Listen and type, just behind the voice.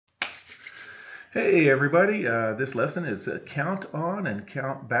Hey everybody, this lesson is count on and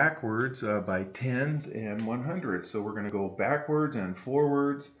count backwards by tens and 100s. So we're going to go backwards and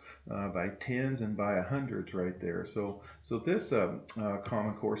forwards by tens and by hundreds right there. So this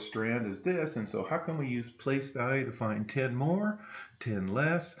Common Core strand is this, and so how can we use place value to find 10 more, 10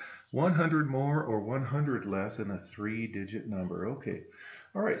 less, 100 more, or 100 less in a three-digit number? Okay.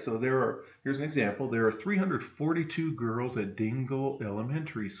 All right, so here's an example. There are 342 girls at Dingle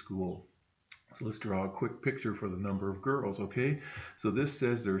Elementary School. So let's draw a quick picture for the number of girls, okay? So this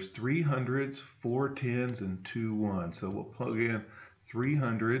says there's three hundreds, four tens, and two ones. So we'll plug in three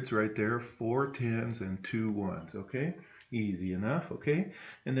hundreds right there, four tens, and two ones, okay? Easy enough, okay?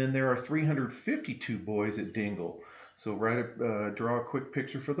 And then there are 352 boys at Dingle. So draw a quick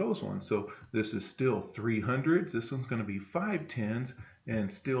picture for those ones. So this is still three hundreds. This one's going to be five tens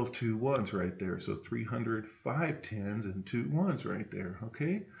and still two ones right there. So 300, five tens, and two ones right there,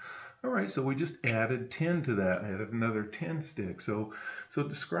 okay? All right, so we just added 10 to that, added another 10 stick. So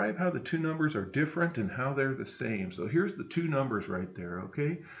describe how the two numbers are different and how they're the same. So here's the two numbers right there,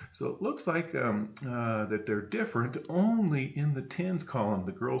 okay? So it looks like that they're different only in the tens column.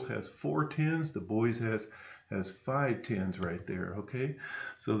 The girls has four tens, the boys has five tens right there, okay?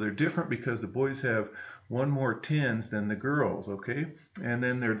 So they're different because the boys have one more tens than the girls, okay? And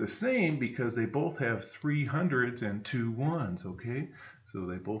then they're the same because they both have 300s and two ones, okay? So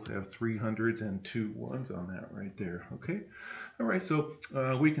they both have 300s and two ones on that right there, okay? All right, so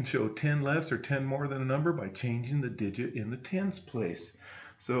we can show 10 less or 10 more than a number by changing the digit in the tens place.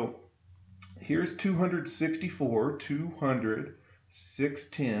 So here's 264, 200, six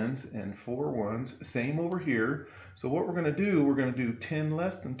tens, and four ones. Same over here. So what we're going to do, we're going to do 10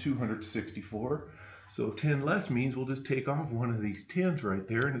 less than 264. So 10 less means we'll just take off one of these tens right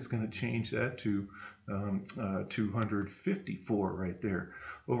there, and it's going to change that to 254 right there.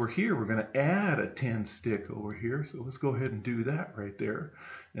 Over here, we're going to add a 10 stick over here. So let's go ahead and do that right there.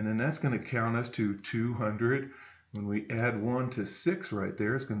 And then that's going to count us to 200. When we add 1 to 6 right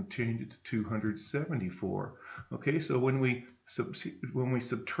there, it's going to change it to 274. Okay, so when we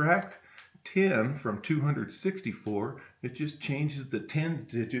subtract 10 from 264, it just changes the tens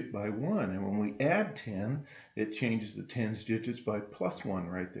digit by 1. And when we add 10, it changes the tens digits by plus 1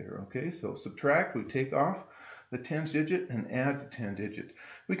 right there. Okay, so subtract, we take off the tens digit and adds a 10 digit.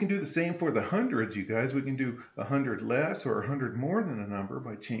 We can do the same for the hundreds, you guys. We can do 100 less or 100 more than a number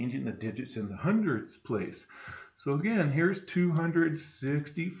by changing the digits in the hundreds place. So again, here's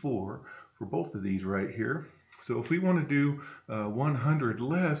 264 for both of these right here. So if we want to do 100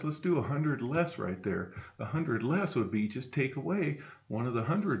 less, let's do 100 less right there. 100 less would be just take away one of the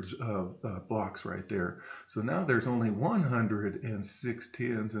hundreds blocks right there. So now there's only 106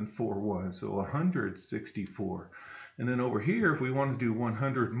 tens and four ones, so 164. And then over here, if we want to do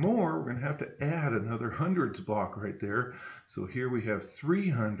 100 more, we're going to have to add another hundreds block right there. So here we have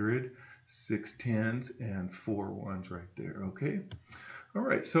 300, six tens, and four ones right there, okay? All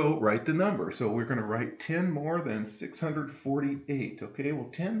right, so write the number. So we're going to write 10 more than 648. Okay, well,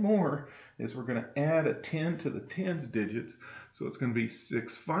 10 more is we're going to add a 10 to the tens digits. So it's going to be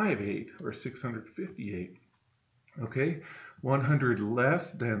 658 or 658. Okay, 100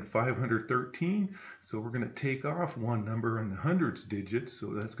 less than 513. So we're going to take off one number in the hundreds digits.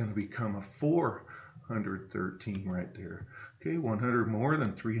 So that's going to become a 413 right there. Okay, 100 more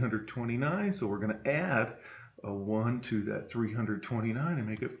than 329. So we're going to add a 1 to that 329 and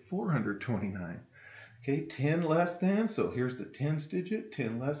make it 429. Okay, 10 less than, so here's the tens digit.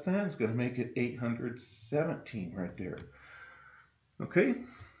 10 less than is going to make it 817 right there. Okay,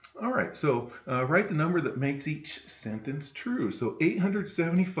 all right, so write the number that makes each sentence true. So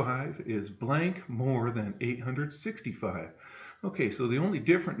 875 is blank more than 865. Okay, so the only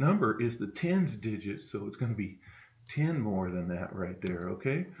different number is the tens digit, so it's going to be 10 more than that right there,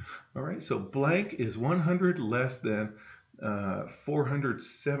 okay? All right, so blank is 100 less than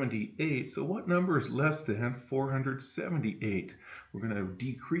 478. So what number is less than 478? We're going to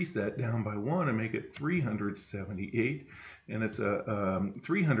decrease that down by 1 and make it 378. And it's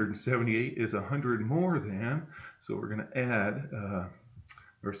 378 is 100 more than, so we're going to add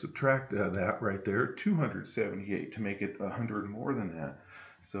or subtract that right there, 278 to make it 100 more than that.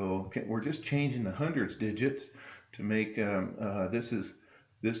 So we're just changing the hundreds digits to make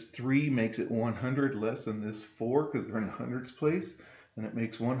this 3 makes it 100 less than this 4 because they're in the hundreds place, and it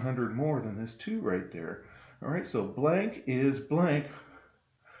makes 100 more than this 2 right there. All right, so blank is blank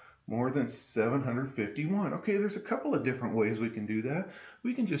more than 751. Okay, there's a couple of different ways we can do that.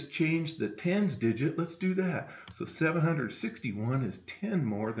 We can just change the tens digit. Let's do that. So 761 is 10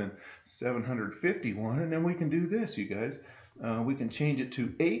 more than 751, and then we can do this, you guys. We can change it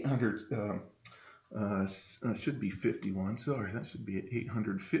to 800. should be 51. Sorry, that should be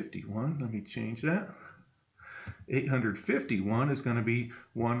 851. Let me change that. 851 is going to be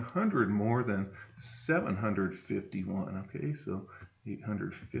 100 more than 751. Okay, so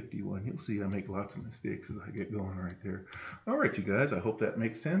 851. You'll see I make lots of mistakes as I get going right there. All right, you guys, I hope that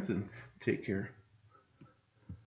makes sense, and take care.